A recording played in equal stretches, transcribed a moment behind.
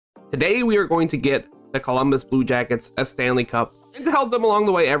Today, we are going to get the Columbus Blue Jackets a Stanley Cup. And to help them along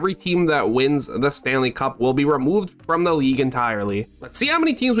the way, every team that wins the Stanley Cup will be removed from the league entirely. Let's see how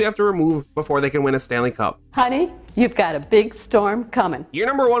many teams we have to remove before they can win a Stanley Cup. Honey, you've got a big storm coming. Year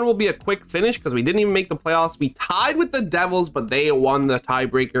number 1 will be a quick finish because we didn't even make the playoffs. We tied with the Devils, but they won the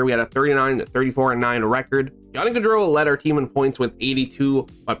tiebreaker. We had a 39, 34, and 9 record. Johnny Gaudreau led our team in points with 82,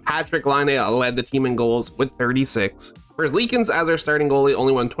 but Patrick Laine led the team in goals with 36. Merzlikins, as our starting goalie,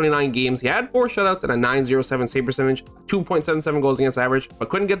 only won 29 games. He had 4 shutouts and a .907 save percentage, 2.77 goals against average, but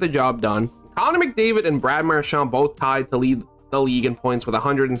couldn't get the job done. Connor McDavid and Brad Marchand both tied to lead the league in points with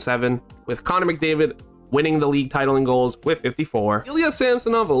 107, with Connor McDavid winning the league title in goals with 54. Ilya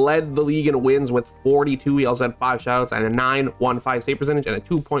Samsonov led the league in wins with 42. He also had 5 shutouts and a .915 save percentage and a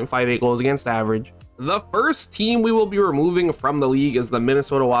 2.58 goals against average. The first team we will be removing from the league is the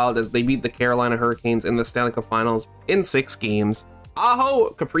Minnesota Wild as they beat the Carolina Hurricanes in the Stanley Cup Finals in 6 games. Aho,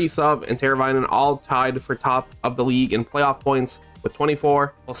 Kaprizov, and Teravainen all tied for top of the league in playoff points with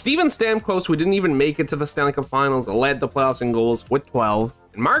 24. While Steven Stamkos, who didn't even make it to the Stanley Cup Finals, led the playoffs in goals with 12.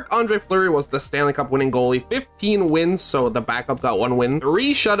 And Marc-Andre Fleury was the Stanley Cup winning goalie, 15 wins, so the backup got 1 win,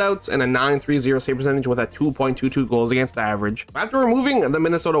 3 shutouts, and a .930 save percentage with a 2.22 goals against average. After removing the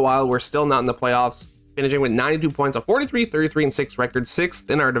Minnesota Wild, we're still not in the playoffs, finishing with 92 points, a 43, 33, and 6 record, 6th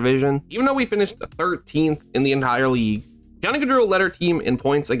in our division, even though we finished 13th in the entire league. Johnny Gaudreau led our team in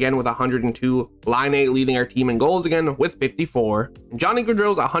points again with 102, Laine leading our team in goals again with 54. And Johnny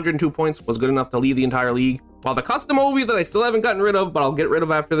Gaudreau's 102 points was good enough to lead the entire league, while the custom Ovi that I still haven't gotten rid of, but I'll get rid of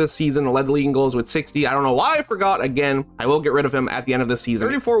after this season, led the league in goals with 60. I don't know why I forgot. Again, I will get rid of him at the end of this season.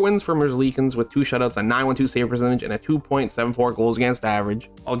 34 wins for Merzlikins with 2 shutouts, a .912 save percentage, and a 2.74 goals against average.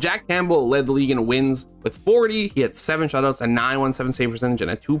 While Jack Campbell led the league in wins with 40, he had 7 shutouts, a .917 save percentage,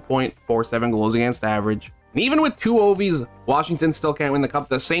 and a 2.47 goals against average. And even with 2 Ovies, Washington still can't win the cup.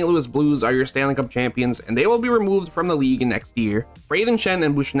 The St. Louis Blues are your Stanley Cup champions, and they will be removed from the league next year. Braden Shen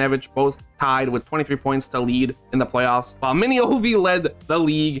and Buchnevich both tied with 23 points to lead in the playoffs, while Mini Ovi led the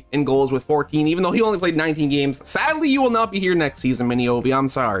league in goals with 14, even though he only played 19 games. Sadly, you will not be here next season, Mini Ovi. I'm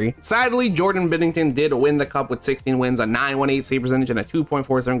sorry. Sadly, Jordan Binnington did win the cup with 16 wins, a .918 save percentage, and a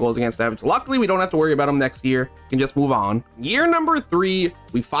 2.47 goals against average. Luckily, we don't have to worry about him next year. We can just move on. Year number 3,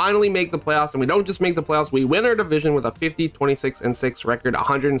 we finally make the playoffs, and we don't just make the playoffs, we win our division with a 50, 26, and 6 record,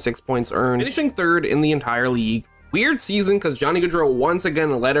 106 points earned, finishing 3rd in the entire league. Weird season because Johnny Gaudreau once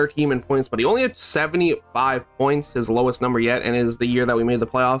again led our team in points, but he only had 75 points, his lowest number yet, and it is the year that we made the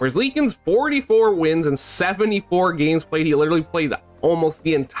playoffs. Merzlikins 44 wins and 74 games played. He literally played almost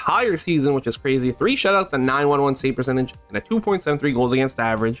the entire season, which is crazy. 3 shutouts, a .911 save percentage, and a 2.73 goals against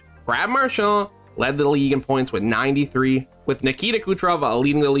average. Brad Marchand led the league in points with 93, with Nikita Kucherov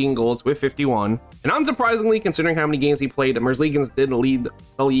leading the league in goals with 51. And unsurprisingly, considering how many games he played, Merzlikins did lead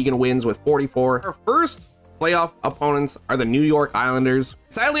the league in wins with 44. Our first playoff opponents are the New York Islanders.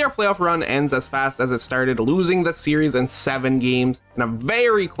 Sadly, our playoff run ends as fast as it started, losing the series in 7 games in a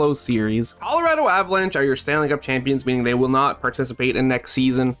very close series. Colorado Avalanche are your Stanley Cup champions, meaning they will not participate in next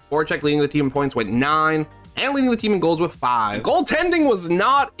season. Voracek leading the team in points with 9, and leading the team in goals with 5. Goaltending was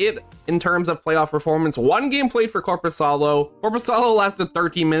not it in terms of playoff performance. 1 game played for Korpisalo. Korpisalo lasted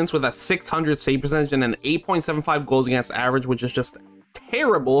 13 minutes with a .600 save percentage and an 8.75 goals against average, which is just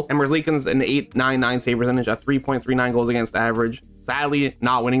terrible. And Merzlikins an .899 save percentage, a 3.39 goals against average. Sadly,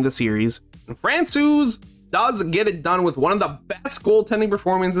 not winning the series. And Francouz does get it done with one of the best goaltending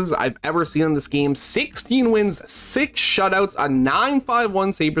performances I've ever seen in this game. 16 wins, 6 shutouts, a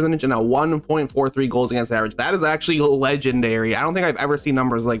 .951 save percentage, and a 1.43 goals against average. That is actually legendary. I don't think I've ever seen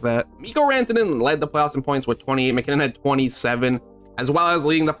numbers like that. Mikko Rantanen led the playoffs in points with 28. McKinnon had 27, as well as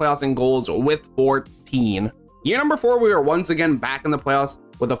leading the playoffs in goals with 14. Year number 4, we are once again back in the playoffs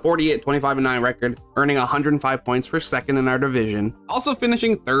with a 48, 25, and 9 record, earning 105 points for 2nd in our division, also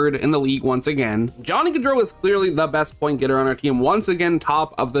finishing 3rd in the league once again. Johnny Gaudreau is clearly the best point getter on our team, once again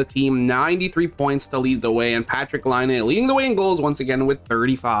top of the team, 93 points to lead the way, and Patrick Laine leading the way in goals once again with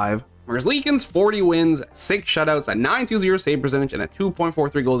 35. Merzlikins 40 wins, 6 shutouts, a .920 save percentage, and a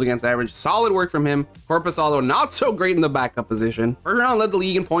 2.43 goals against average. Solid work from him. Korpisalo not so great in the backup position. Bergeron led the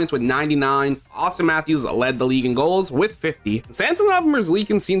league in points with 99. Austin Matthews led the league in goals with 50. Samsonov and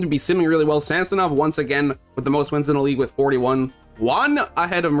Merzlikins seem to be simming really well. Samsonov once again with the most wins in the league with 41. 1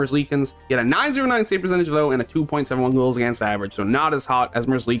 ahead of Merzlikins. He had a .909 save percentage though and a 2.71 goals against average, so not as hot as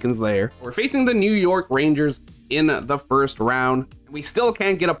Merzlikins there. We're facing the New York Rangers in the first round. We still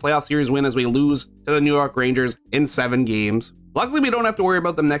can't get a playoff series win as we lose to the New York Rangers in 7 games. Luckily, we don't have to worry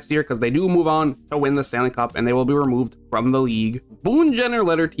about them next year because they do move on to win the Stanley Cup and they will be removed from the league. Boone Jenner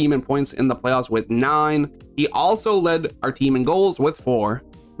led our team in points in the playoffs with 9. He also led our team in goals with 4.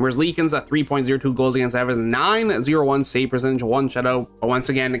 Merzlikins at 3.02 goals against average, 9.01 save percentage, 1 shutout. But once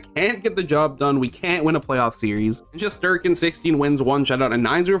again, can't get the job done. We can't win a playoff series. Just Sturkin, 16 wins, 1 shutout, a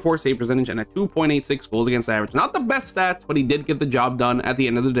 9.04 save percentage, and a 2.86 goals against average. Not the best stats, but he did get the job done at the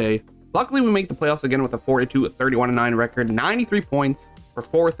end of the day. Luckily, we make the playoffs again with a 42-31-9 record, 93 points. We're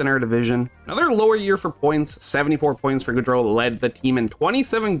 4th in our division. Another lower year for points, 74 points for Gaudreau, led the team, and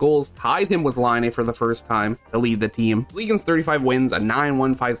 27 goals tied him with Laine for the first time to lead the team. Legans 35 wins, a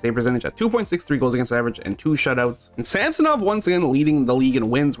 9.15 save percentage, a 2.63 goals against average, and 2 shutouts. And Samsonov once again leading the league in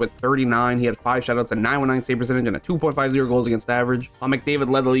wins with 39. He had 5 shutouts, a 9.19 save percentage, and a 2.50 goals against average. While McDavid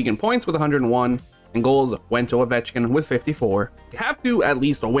led the league in points with 101. And goals went to Ovechkin with 54. We have to at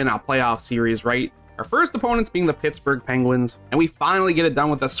least win a playoff series, right? Our first opponents being the Pittsburgh Penguins, and we finally get it done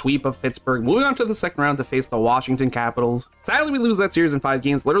with a sweep of Pittsburgh, moving on to the second round to face the Washington Capitals. Sadly, we lose that series in 5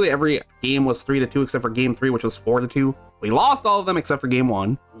 games. Literally every game was 3-2 except for game 3, which was 4-2. We lost all of them except for game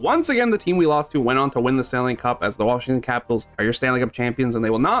 1. Once again, the team we lost to went on to win the Stanley Cup, as the Washington Capitals are your Stanley Cup champions, and they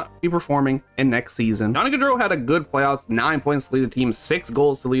will not be performing in next season. Johnny Gaudreau had a good playoffs, 9 points to lead the team, 6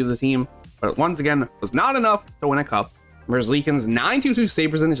 goals to lead the team, but once again was not enough to win a cup. Merzlikins 9.22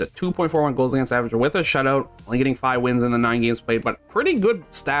 save percentage at 2.41 goals against average with a shutout, only getting 5 wins in the 9 games played, but pretty good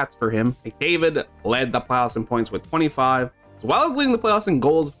stats for him. McDavid led the playoffs in points with 25, as well as leading the playoffs in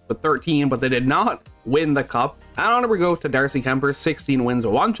goals with 13, but they did not win the cup. And on we go to Darcy Kemper, 16 wins,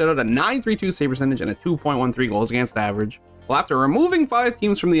 1 shutout, a 9.32 save percentage, and a 2.13 goals against average. Well, after removing 5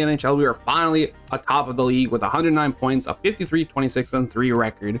 teams from the NHL, we are finally atop of the league with 109 points, a 53, 26, and 3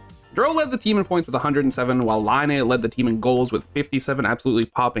 record. Gaudreau led the team in points with 107, while Laine led the team in goals with 57, absolutely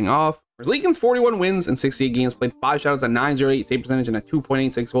popping off. Merzlikins 41 wins in 68 games played, 5 shutouts, a 9.08 save percentage, and a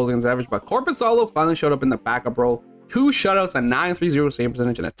 2.86 goals against average. But Korpisalo finally showed up in the backup role, 2 shutouts, a 9.30 save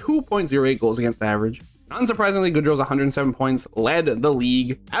percentage, and a 2.08 goals against average. Unsurprisingly, Gaudreau's 107 points led the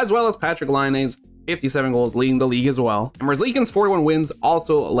league, as well as Patrick Laine's 57 goals leading the league as well. And Merzlikins 41 wins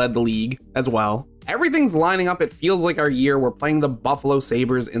also led the league as well. Everything's lining up. It feels like our year. We're playing the Buffalo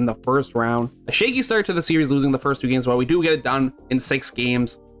Sabres in the first round. A shaky start to the series, losing the first 2 games, but we do get it done in 6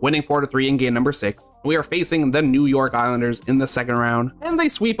 games, winning 4-3 in game number 6. We are facing the New York Islanders in the second round, and they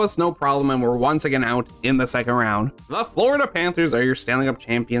sweep us no problem, and we're once again out in the second round. The Florida Panthers are your Stanley Cup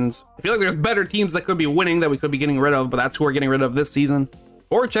champions. I feel like there's better teams that could be winning that we could be getting rid of, but that's who we're getting rid of this season.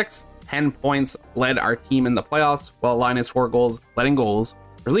 Voracek's 10 points led our team in the playoffs, while Linus 4 goals led in goals.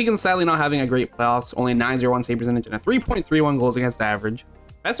 Merzlikins sadly not having a great playoffs, only 9.01 save percentage and a 3.31 goals against average.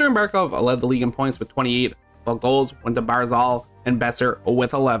 Besser and Barkov led the league in points with 28, while goals went to Barzal and Besser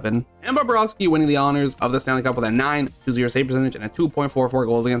with 11. And Bobrovsky winning the honors of the Stanley Cup with a 9.20 save percentage and a 2.44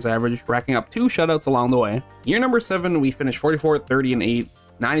 goals against average, racking up 2 shutouts along the way. Year number 7, we finished 44, 30, and 8,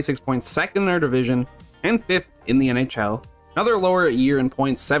 96 points, 2nd in our division, and 5th in the NHL. Another lower year in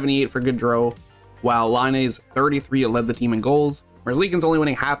points, 78 for Gaudreau, while Laine's 33 led the team in goals. Merzlikins only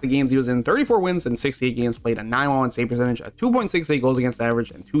winning half the games he was in, 34 wins in 68 games played, a 9.11 save percentage, a 2.68 goals against average,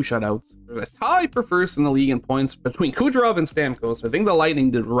 and 2 shutouts. There's a tie for first in the league in points between Kucherov and Stamkos, so I think the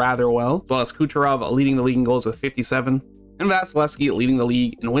Lightning did rather well, as well as Kucherov leading the league in goals with 57, and Vasilevsky leading the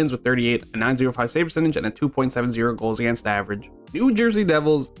league in wins with 38, a 9.05 save percentage, and a 2.70 goals against average. New Jersey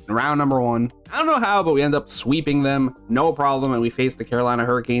Devils in round number 1. I don't know how, but we end up sweeping them, no problem, and we face the Carolina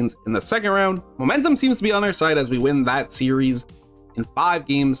Hurricanes in the second round. Momentum seems to be on our side as we win that series in 5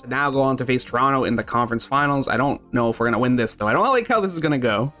 games. Now go on to face Toronto in the conference finals. I don't know if we're going to win this, though. I don't like how this is going to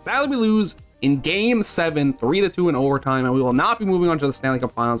go. Sadly, we lose in game 7, 3-2 in overtime, and we will not be moving on to the Stanley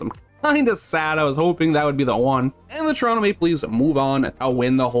Cup finals. I'm kind of sad. I was hoping that would be the one. And the Toronto Maple Leafs move on to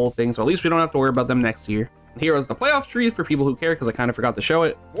win the whole thing, so at least we don't have to worry about them next year. Here is the playoff tree for people who care, because I kind of forgot to show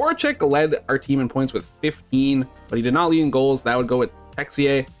it. Voracek led our team in points with 15, but he did not lead in goals. That would go with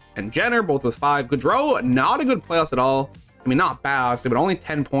Texier and Jenner, both with 5. Gaudreau, not a good playoffs at all. I mean, not bad, obviously, but only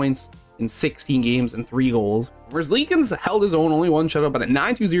 10 points in 16 games and 3 goals. Merzlikins held his own, only 1 shutout, but a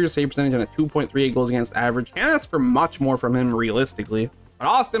 9.20 save percentage and a 2.38 goals against average. Can't ask for much more from him realistically. But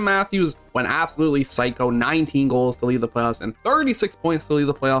Austin Matthews went absolutely psycho, 19 goals to lead the playoffs and 36 points to lead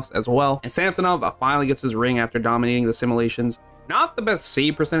the playoffs as well. And Samsonov finally gets his ring after dominating the simulations. Not the best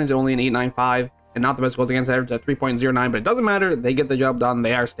save percentage, only an 8.95. And not the best goals against average at 3.09, but it doesn't matter. They get the job done.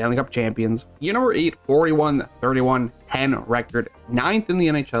 They are Stanley Cup champions. Year number 8, 41, 31, 10 record, 9th in the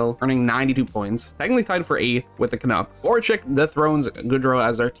NHL, earning 92 points, technically tied for 8th with the Canucks. Voracek dethrones Gaudreau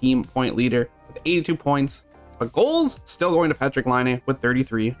as our team point leader with 82 points, but goals still going to Patrick Laine with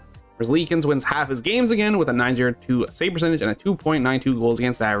 33. Merzlikins wins half his games again with a 9.02 save percentage and a 2.92 goals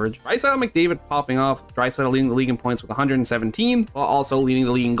against average. Draisaitl McDavid popping off. Draisaitl leading the league in points with 117, while also leading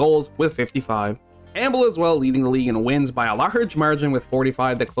the league in goals with 55. Campbell as well, leading the league in wins by a large margin with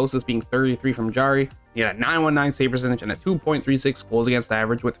 45, the closest being 33 from Jari. He had a 919 save percentage and a 2.36 goals against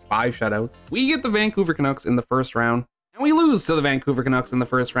average with 5 shutouts. We get the Vancouver Canucks in the first round, and we lose to the Vancouver Canucks in the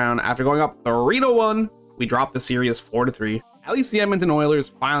first round. After going up 3-1, we drop the series 4-3. At least the Edmonton Oilers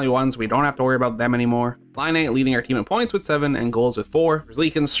finally won, so we don't have to worry about them anymore. Line leading our team in points with 7 and goals with 4.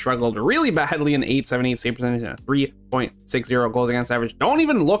 Zlikins struggled really badly, an 878 save percentage and a 3.60 goals against average. Don't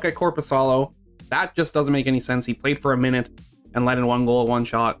even look at Korpisalo. That just doesn't make any sense. He played for a minute and let in 1 goal, 1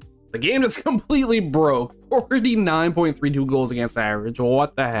 shot. The game just completely broke. 49.32 goals against average.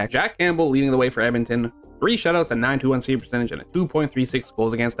 What the heck? Jack Campbell leading the way for Edmonton. 3 shutouts, a 921 save percentage, and a 2.36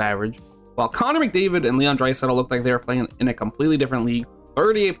 goals against average. While Connor McDavid and Leon Draisaitl looked like they were playing in a completely different league.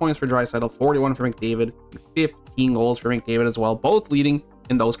 38 points for Draisaitl, 41 for McDavid, and 15 goals for McDavid as well, both leading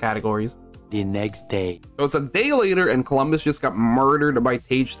in those categories. The next day. So it's a day later and Columbus just got murdered by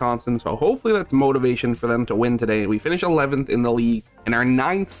Tage Thompson, so hopefully that's motivation for them to win today. We finish 11th in the league. In our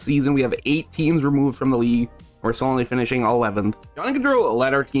 9th season, we have 8 teams removed from the league. We're still only finishing 11th. Johnny Gaudreau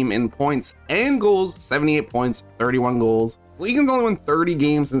led our team in points and goals, 78 points, 31 goals. Zlikins only won 30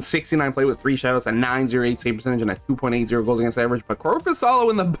 games and 69 played with 3 shutouts, a 908 save percentage, and a 2.80 goals against average. But Korpisalo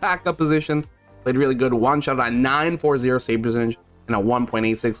in the backup position played really good. 1 shutout, a 940 save percentage, and a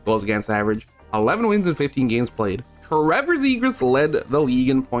 1.86 goals against average. 11 wins in 15 games played. Trevor Zegras led the league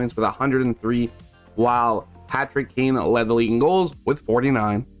in points with 103, while Patrick Kane led the league in goals with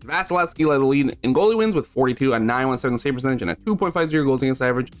 49. Vasilevsky led the lead in goalie wins with 42, a 917 save percentage, and a 2.50 goals against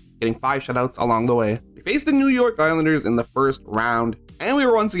average, getting 5 shutouts along the way. We faced the New York Islanders in the first round, and we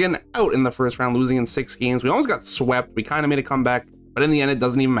were once again out in the first round, losing in 6 games. We almost got swept. We kind of made a comeback, but in the end, it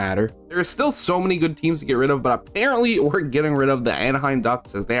doesn't even matter. There are still so many good teams to get rid of, but apparently we're getting rid of the Anaheim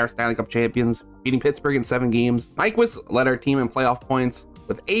Ducks as they are Stanley Cup champions, beating Pittsburgh in 7 games. Nyquist led our team in playoff points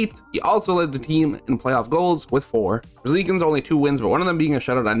with 8. He also led the team in playoff goals with 4. Zlikins only 2 wins, but one of them being a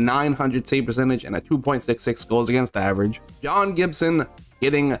shutout, a 900 save percentage, and a 2.66 goals against average. John Gibson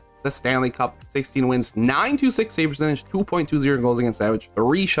getting the Stanley Cup, 16 wins, 926 save percentage, 2.20 goals against average.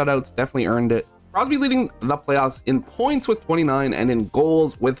 3 shutouts, definitely earned it. Crosby leading the playoffs in points with 29 and in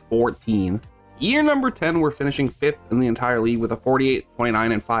goals with 14. Year number 10, we're finishing 5th in the entire league with a 48,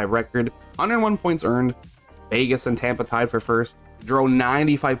 29, and 5 record. 101 points earned. Vegas and Tampa tied for first. Drew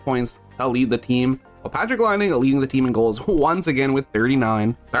 95 points to lead the team, while Patrick Laine leading the team in goals once again with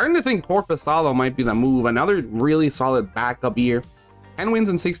 39. Starting to think Korpisalo might be the move. Another really solid backup year. 10 wins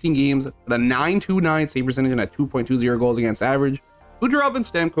in 16 games, with a 929 save percentage and a 2.20 goals against average. Kucherov and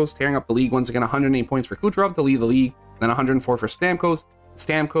Stamkos tearing up the league once again. 108 points for Kucherov to lead the league, then 104 for Stamkos.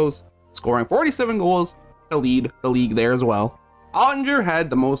 Stamkos scoring 47 goals to lead the league there as well. Ottinger had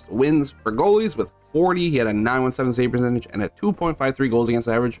the most wins for goalies with 40. He had a 917 save percentage and a 2.53 goals against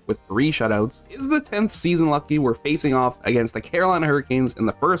average with 3 shutouts. Is the 10th season lucky? We're facing off against the Carolina Hurricanes in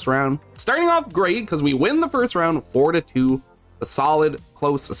the first round. Starting off great because we win the first round 4-2. A solid,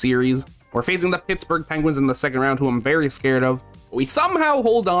 close series. We're facing the Pittsburgh Penguins in the second round, who I'm very scared of. We somehow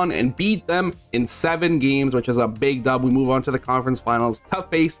hold on and beat them in 7 games, which is a big dub. We move on to the conference finals to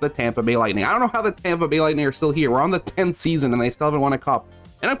face the Tampa Bay Lightning. I don't know how the Tampa Bay Lightning are still here. We're on the 10th season and they still haven't won a cup.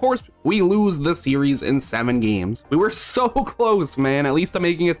 And of course, we lose the series in 7 games. We were so close, man, at least to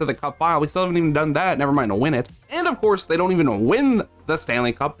making it to the cup final. We still haven't even done that, never mind to win it. And of course, they don't even win the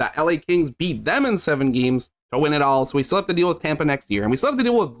Stanley Cup. The LA Kings beat them in 7 games to win it all. So we still have to deal with Tampa next year. And we still have to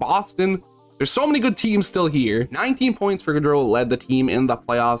deal with Boston. There's so many good teams still here. 19 points for Gaudreau led the team in the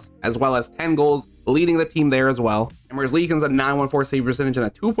playoffs, as well as 10 goals, leading the team there as well. And whereas Zlikins a 914 save percentage and a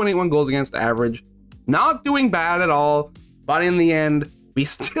 2.81 goals against average. Not doing bad at all, but in the end, we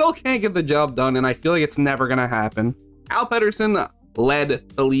still can't get the job done, and I feel like it's never gonna happen. Al Pettersson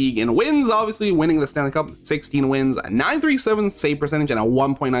led the league in wins, obviously winning the Stanley Cup, 16 wins, a 937 save percentage, and a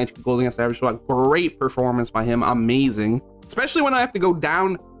 1.92 goals against average. So a great performance by him, amazing. Especially when I have to go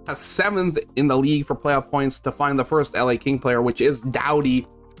down to 7th in the league for playoff points to find the first LA King player, which is Doughty.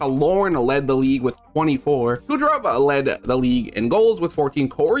 Lorne led the league with 24. Kucherov led the league in goals with 14.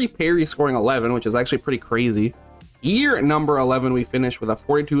 Corey Perry scoring 11, which is actually pretty crazy. Year number 11, we finished with a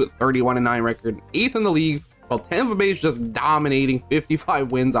 42, 31, and 9 record, 8th in the league, while Tampa Bay is just dominating,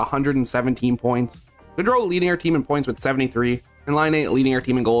 55 wins, 117 points. Gaudreau leading our team in points with 73, and Laine leading our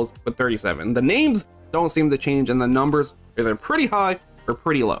team in goals with 37. The names don't seem to change, and the numbers are either pretty high or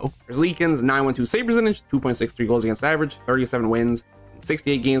pretty low. Zlikins 912 save percentage, 2.63 goals against average, 37 wins,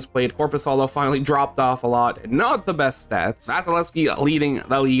 68 games played. Korpisalo finally dropped off a lot. Not the best stats. Vasilevsky leading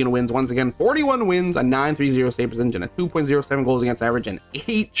the league in wins once again. 41 wins, a 930 save percentage, and a 2.07 goals against average, and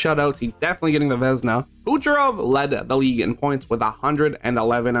 8 shutouts. He's definitely getting the Vezina. Kucherov led the league in points with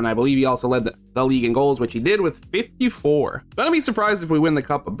 111, and I believe he also led the league in goals, which he did with 54. Gonna be surprised if we win the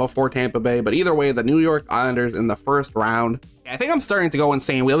cup before Tampa Bay, but either way, the New York Islanders in the first round. I think I'm starting to go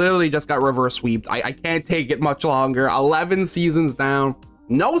insane. We literally just got reverse sweeped. I can't take it much longer. 11 seasons down,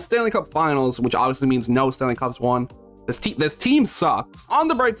 no Stanley Cup finals, which obviously means no Stanley Cups won. This team sucks. On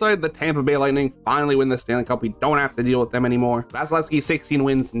the bright side, the Tampa Bay Lightning finally win the Stanley Cup. We don't have to deal with them anymore. Vasilevsky, 16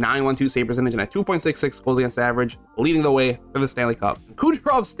 wins, 912 save percentage, and a 2.66 goals against average, leading the way for the Stanley Cup.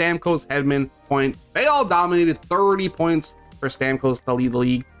 Kucherov, Stamkos, Hedman, Point, they all dominated. 30 points for Stamkos to lead the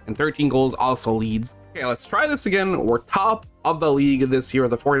league, and 13 goals also leads. Okay, let's try this again. We're top of the league this year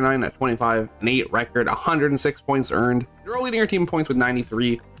with a 49-25-8 record, 106 points earned. We're leading our team in points with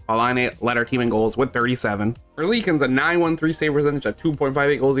 93. Laine led our team in goals with 37. Verzlikin's a 913 save percentage at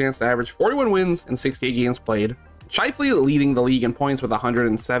 2.58 goals against average, 41 wins and 68 games played. Scheifele leading the league in points with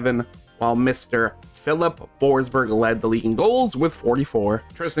 107, while Mr. Philip Forsberg led the league in goals with 44.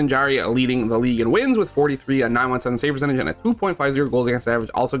 Tristan Jarry leading the league in wins with 43, a 917 save percentage, and a 2.50 goals against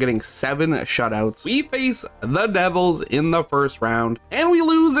average, also getting 7 shutouts. We face the Devils in the first round, and we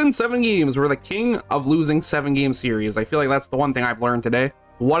lose in 7 games. We're the king of losing 7-game series. I feel like that's the one thing I've learned today.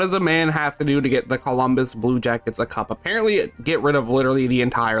 What does a man have to do to get the Columbus Blue Jackets a cup? Apparently, get rid of literally the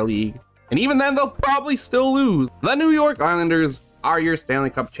entire league. And even then, they'll probably still lose. The New York Islanders are your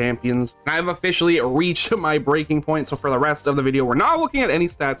Stanley Cup champions. And I've officially reached my breaking point. So for the rest of the video, we're not looking at any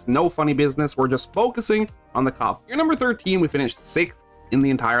stats, no funny business. We're just focusing on the cup. Year number 13, we finished 6th in the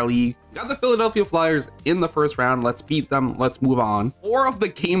entire league. Got the Philadelphia Flyers in the first round. Let's beat them. Let's move on. 4 of the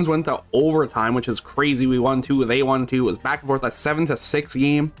games went to overtime, which is crazy. We won 2, they won 2. It was back and forth, a 7-6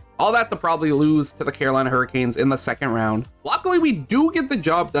 game. All that to probably lose to the Carolina Hurricanes in the second round. Luckily, we do get the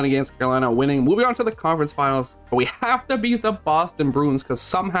job done against Carolina, winning, moving on to the conference finals. But we have to beat the Boston Bruins because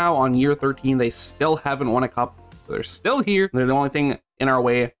somehow on year 13, they still haven't won a cup. So they're still here. They're the only thing in our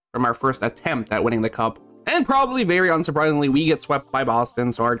way from our first attempt at winning the cup. And probably very unsurprisingly, we get swept by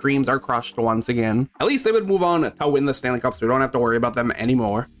Boston, so our dreams are crushed once again. At least they would move on to win the Stanley Cup, so we don't have to worry about them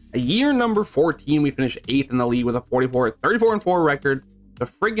anymore. Year number 14, we finished 8th in the league with a 34-4 record. The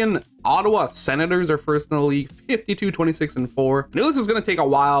friggin' Ottawa Senators are first in the league, 52-26-4. I knew this was going to take a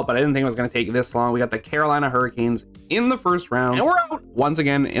while, but I didn't think it was going to take this long. We got the Carolina Hurricanes in the first round, and we're out once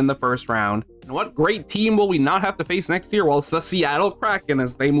again in the first round. And what great team will we not have to face next year? Well, it's the Seattle Kraken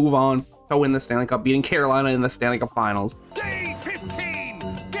as they move on to win the Stanley Cup, beating Carolina in the Stanley Cup Finals. Day 15!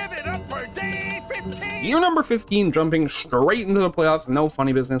 Give it up for day 15! Year number 15, jumping straight into the playoffs, no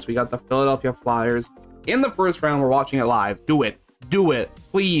funny business. We got the Philadelphia Flyers in the first round. We're watching it live. Do it. Do it.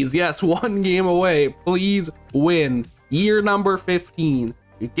 Please. Yes, 1 game away. Please win. Year number 15.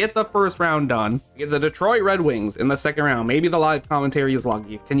 You get the first round done. You get the Detroit Red Wings in the second round. Maybe the live commentary is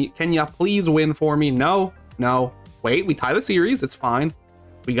lucky. Can you please win for me? No. No. Wait, we tie the series. It's fine.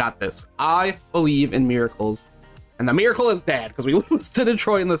 We got this. I believe in miracles. And the miracle is dead because we lose to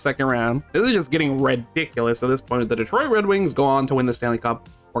Detroit in the second round. This is just getting ridiculous at this point. The Detroit Red Wings go on to win the Stanley Cup.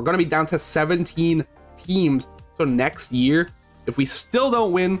 We're going to be down to 17 teams. So next year, if we still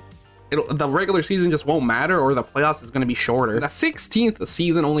don't win, the regular season just won't matter, or the playoffs is going to be shorter. The 16th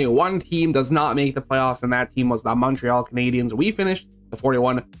season, only 1 team does not make the playoffs, and that team was the Montreal Canadiens. We finished the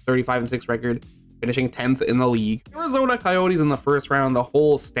 41-35-6 record, finishing 10th in the league. Arizona Coyotes in the first round. The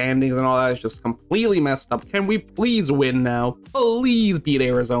whole standings and all that is just completely messed up. Can we please win now? Please beat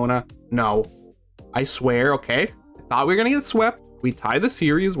Arizona. No, I swear. Okay, I thought we were gonna get swept. We tied the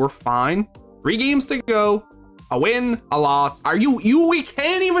series. We're fine. 3 games to go. A win, a loss. We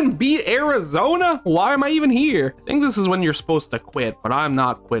can't even beat Arizona? Why am I even here? I think this is when you're supposed to quit, but I'm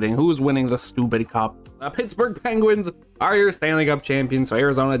not quitting. Who's winning the stupid cup? The Pittsburgh Penguins are your Stanley Cup champions, so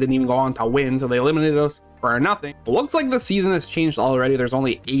Arizona didn't even go on to win, so they eliminated us for nothing. It looks like the season has changed already. There's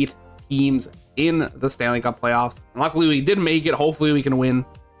only 8 teams in the Stanley Cup playoffs. And luckily, we did make it. Hopefully, we can win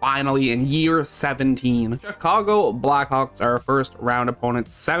finally in year 17. Chicago Blackhawks are our first round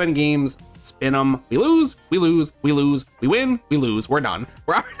opponents. 7 games. Spin them. We lose, we lose, we lose, we win, we lose. We're done.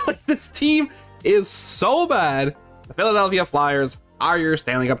 We're already like, this team is so bad. The Philadelphia Flyers are your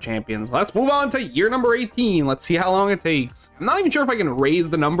Stanley Cup champions. Let's move on to year number 18. Let's see how long it takes. I'm not even sure if I can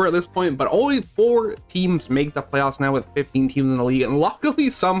raise the number at this point, but only 4 teams make the playoffs now with 15 teams in the league. And luckily,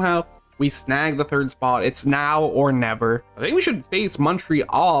 somehow, we snag the 3rd spot. It's now or never. I think we should face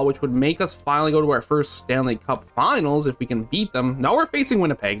Montreal, which would make us finally go to our first Stanley Cup finals if we can beat them. No, we're facing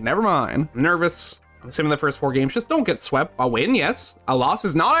Winnipeg. Never mind. I'm nervous. I'm assuming the first 4 games just don't get swept. A win, yes. A loss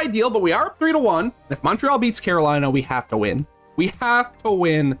is not ideal, but we are up 3-1. If Montreal beats Carolina, we have to win. We have to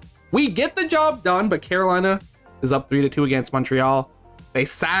win. We get the job done, but Carolina is up 3-2 against Montreal. They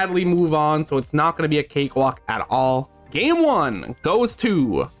sadly move on, so it's not going to be a cakewalk at all. Game 1 goes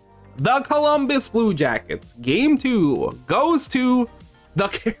to the Columbus Blue Jackets. Game 2 goes to the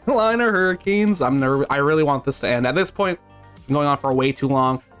Carolina Hurricanes. I really want this to end. At this point, I'm going on for way too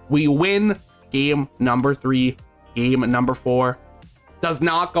long. We win game number 3. Game number 4 does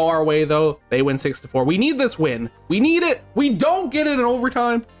not go our way, though. They win 6-4. We need this win. We need it. We don't get it in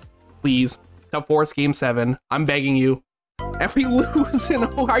overtime. Please, to force game 7. I'm begging you. If we lose in,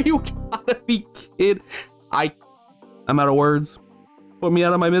 are you gotta be kidding? I'm out of words. Put me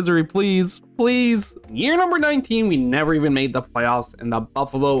out of my misery, please. Please. Year number 19, we never even made the playoffs, and the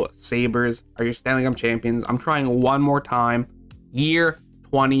Buffalo Sabres are your Stanley Cup champions. I'm trying one more time. Year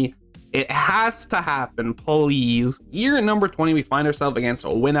 20. It has to happen, please. Year number 20, we find ourselves against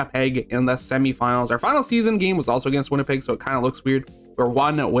Winnipeg in the semifinals. Our final season game was also against Winnipeg, so it kind of looks weird. We're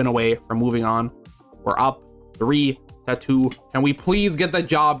 1 win away from moving on. We're up 3-2. Can we please get the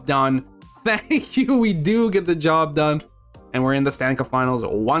job done? Thank you. We do get the job done. And we're in the Stanley Cup Finals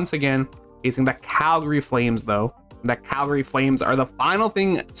once again, facing the Calgary Flames, though. The Calgary Flames are the final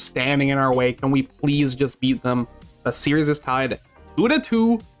thing standing in our way. Can we please just beat them? The series is tied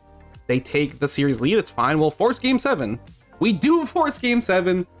 2-2. They take the series lead. It's fine. We'll force game 7. We do force game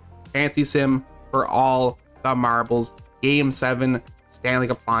 7. Fancy sim for all the marbles. Game 7, Stanley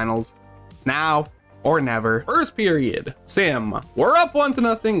Cup Finals. It's now or never. First period, sim. We're up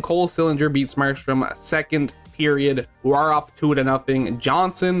 1-0. Cole Sillinger beats Markstrom. Second period, we're up 2-0.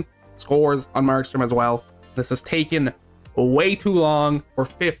 Johnson scores on Markstrom as well. This has taken way too long. We're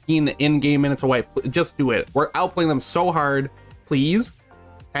 15 in-game minutes away. Just do it. We're outplaying them so hard. Please.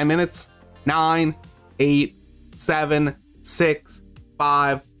 10 minutes. 9, 8, 7, 6,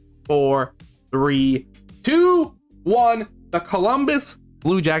 5, 4, 3, 2, 1. The Columbus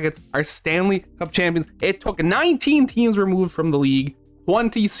Blue Jackets are Stanley Cup champions. It took 19 teams removed from the league,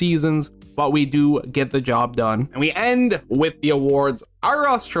 20 seasons, but we do get the job done. And we end with the awards. Our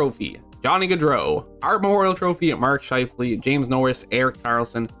Ross Trophy, Johnny Gaudreau. Art Memorial Trophy, Mark Scheifele, James Norris, Eric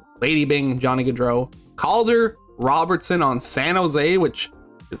Carlson, Lady Bing, Johnny Gaudreau. Calder Robertson on San Jose, which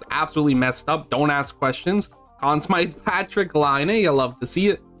is absolutely messed up. Don't ask questions. Conn Smythe, Patrick Laine, you love to see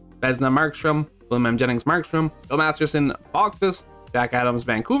it. Vezina Markstrom, William M. Jennings Markstrom, Bill Masterson, Bogfus, Jack Adams,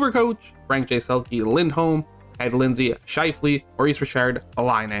 Vancouver coach, Frank J. Selke, Lindholm, Ted Lindsay, Scheifele, Maurice Richard,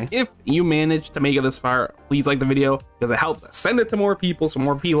 Laine. If you managed to make it this far, please like the video because it helps send it to more people so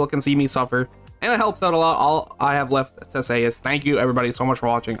more people can see me suffer. And it helps out a lot. All I have left to say is thank you everybody so much for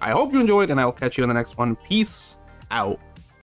watching. I hope you enjoyed and I will catch you in the next one. Peace out.